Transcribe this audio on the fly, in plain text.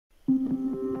Hi,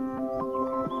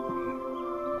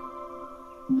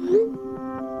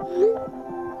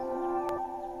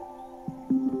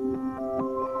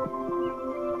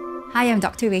 I'm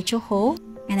Dr. Rachel Ho,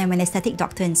 and I'm an aesthetic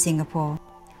doctor in Singapore.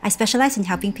 I specialize in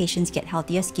helping patients get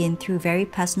healthier skin through very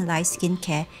personalized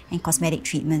skincare and cosmetic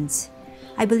treatments.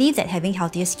 I believe that having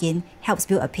healthier skin helps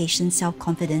build a patient's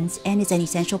self-confidence and is an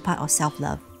essential part of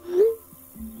self-love.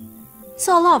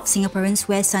 So a lot of Singaporeans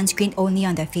wear sunscreen only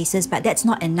on their faces, but that's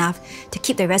not enough to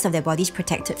keep the rest of their bodies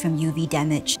protected from UV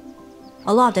damage.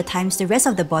 A lot of the times, the rest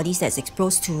of the bodies that's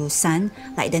exposed to sun,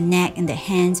 like the neck and the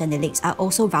hands and the legs, are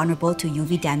also vulnerable to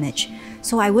UV damage.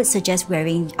 So I would suggest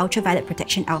wearing ultraviolet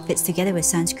protection outfits together with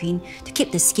sunscreen to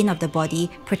keep the skin of the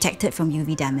body protected from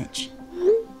UV damage.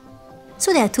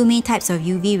 So there are two main types of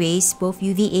UV rays, both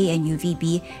UVA and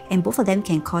UVB, and both of them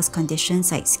can cause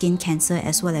conditions like skin cancer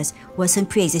as well as worsen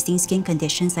pre-existing skin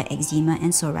conditions like eczema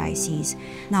and psoriasis.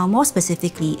 Now, more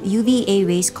specifically, UVA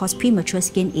rays cause premature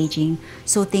skin aging,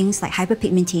 so things like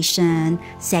hyperpigmentation,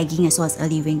 sagging, as well as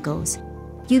early wrinkles.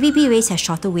 UVB rays have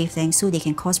shorter wavelengths, so they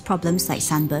can cause problems like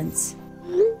sunburns.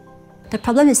 The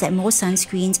problem is that most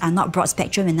sunscreens are not broad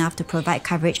spectrum enough to provide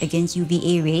coverage against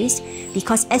UVA rays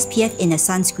because SPF in a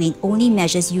sunscreen only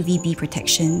measures UVB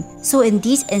protection. So in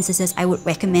these instances, I would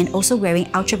recommend also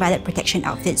wearing ultraviolet protection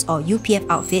outfits or UPF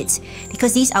outfits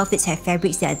because these outfits have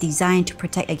fabrics that are designed to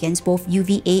protect against both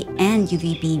UVA and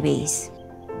UVB rays.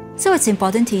 So it's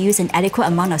important to use an adequate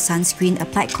amount of sunscreen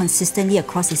applied consistently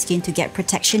across the skin to get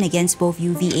protection against both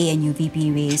UVA and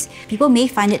UVB rays. People may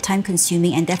find it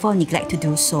time-consuming and therefore neglect to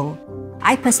do so.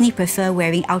 I personally prefer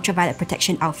wearing ultraviolet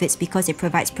protection outfits because it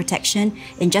provides protection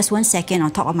in just 1 second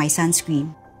on top of my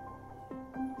sunscreen.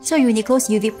 So Uniqlo's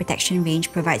UV protection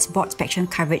range provides broad spectrum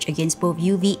coverage against both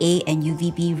UVA and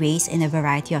UVB rays in a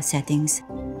variety of settings.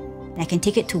 I can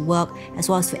take it to work as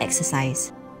well as to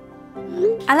exercise.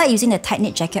 I like using the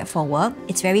tight-knit jacket for work.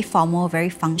 It's very formal, very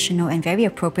functional, and very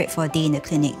appropriate for a day in the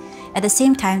clinic. At the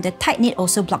same time, the tight knit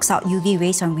also blocks out UV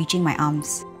rays from reaching my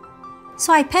arms.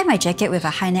 So I pair my jacket with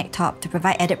a high neck top to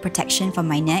provide added protection for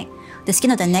my neck. The skin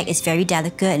of the neck is very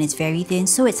delicate and it's very thin,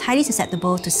 so it's highly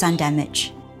susceptible to sun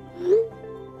damage.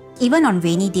 Even on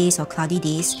rainy days or cloudy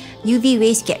days, UV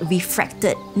rays get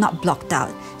refracted, not blocked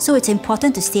out, so it's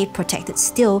important to stay protected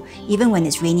still even when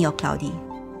it's rainy or cloudy.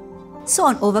 So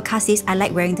on overcast days, I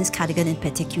like wearing this cardigan in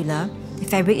particular. The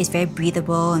fabric is very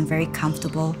breathable and very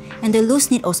comfortable, and the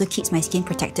loose knit also keeps my skin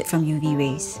protected from UV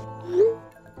rays.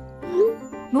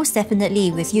 Most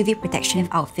definitely with UV protection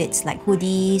outfits like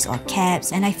hoodies or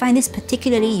caps, and I find this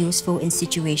particularly useful in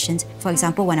situations, for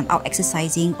example when I'm out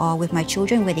exercising or with my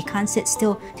children where they can't sit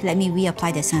still to let me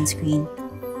reapply their sunscreen.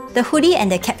 The hoodie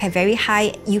and the cap have very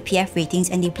high UPF ratings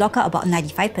and they block out about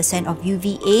 95% of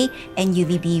UVA and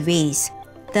UVB rays.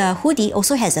 The hoodie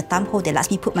also has a thumb hole that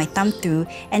lets me put my thumb through,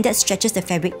 and that stretches the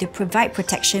fabric to provide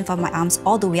protection from my arms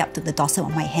all the way up to the dorsum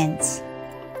of my hands.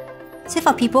 So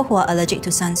for people who are allergic to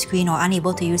sunscreen or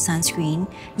unable to use sunscreen,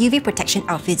 UV protection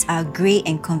outfits are a great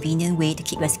and convenient way to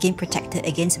keep your skin protected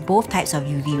against both types of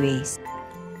UV rays.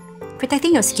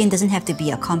 Protecting your skin doesn't have to be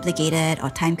a complicated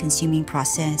or time-consuming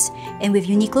process, and with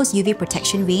Uniqlo's UV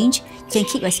protection range, you can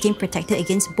keep your skin protected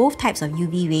against both types of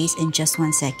UV rays in just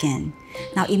 1 second.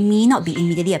 Now, it may not be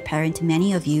immediately apparent to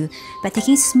many of you, but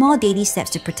taking small daily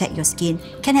steps to protect your skin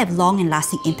can have long and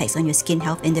lasting impacts on your skin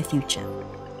health in the future.